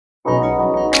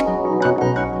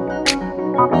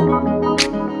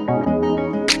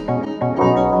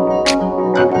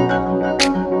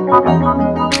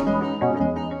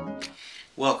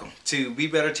to Be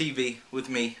Better TV with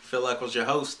me, Phil Eccles, your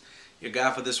host, your guy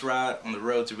for this ride on the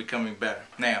road to becoming better.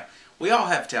 Now, we all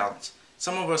have talents.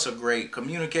 Some of us are great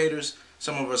communicators,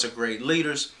 some of us are great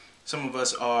leaders, some of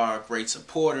us are great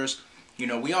supporters. You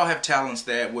know, we all have talents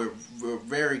that we're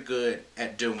very good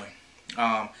at doing.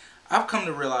 I've come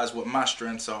to realize what my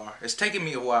strengths are. It's taken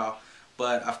me a while,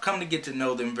 but I've come to get to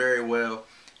know them very well,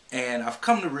 and I've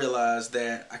come to realize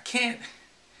that I can't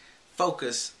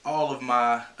focus all of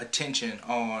my attention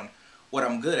on what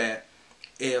I'm good at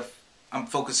if I'm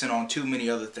focusing on too many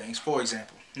other things. For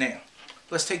example, now,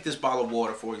 let's take this bottle of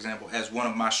water, for example, as one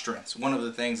of my strengths, one of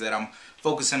the things that I'm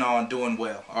focusing on doing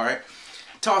well, all right?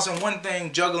 Tossing one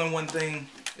thing, juggling one thing,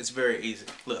 it's very easy.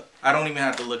 Look, I don't even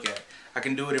have to look at it. I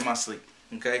can do it in my sleep,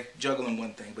 okay? Juggling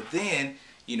one thing. But then,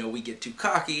 you know, we get too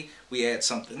cocky, we add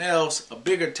something else, a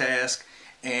bigger task,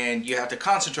 and you have to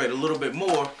concentrate a little bit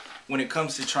more when it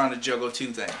comes to trying to juggle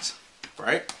two things,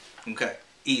 right? Okay,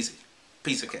 easy,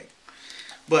 piece of cake.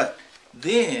 But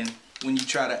then when you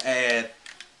try to add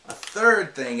a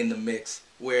third thing in the mix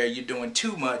where you're doing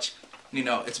too much, you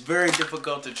know, it's very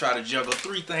difficult to try to juggle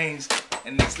three things,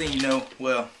 and next thing you know,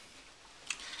 well,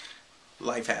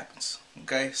 life happens,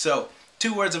 okay? So,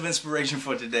 two words of inspiration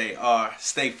for today are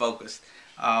stay focused.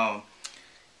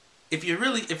 If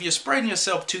you're spreading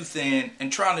yourself too thin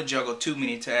and trying to juggle too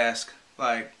many tasks,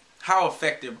 like, how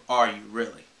effective are you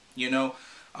really? You know,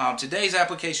 today's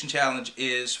application challenge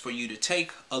is for you to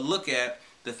take a look at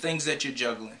the things that you're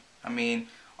juggling. I mean,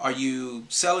 are you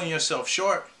selling yourself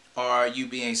short? Or are you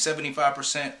being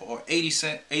 75% or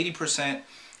 80%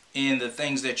 in the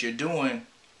things that you're doing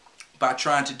by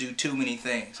trying to do too many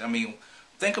things? I mean,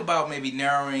 think about maybe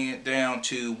narrowing it down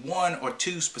to one or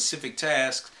two specific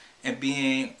tasks and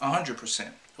being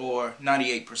 100% or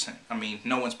 98%. I mean,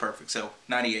 no one's perfect, so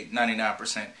 98,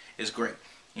 99% is great.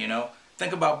 You know,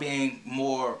 think about being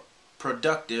more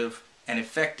productive and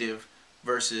effective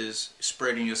versus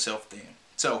spreading yourself thin.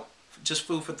 So, just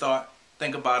food for thought.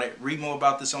 Think about it. Read more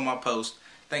about this on my post.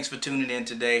 Thanks for tuning in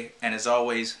today. And as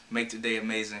always, make today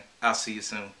amazing. I'll see you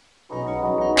soon.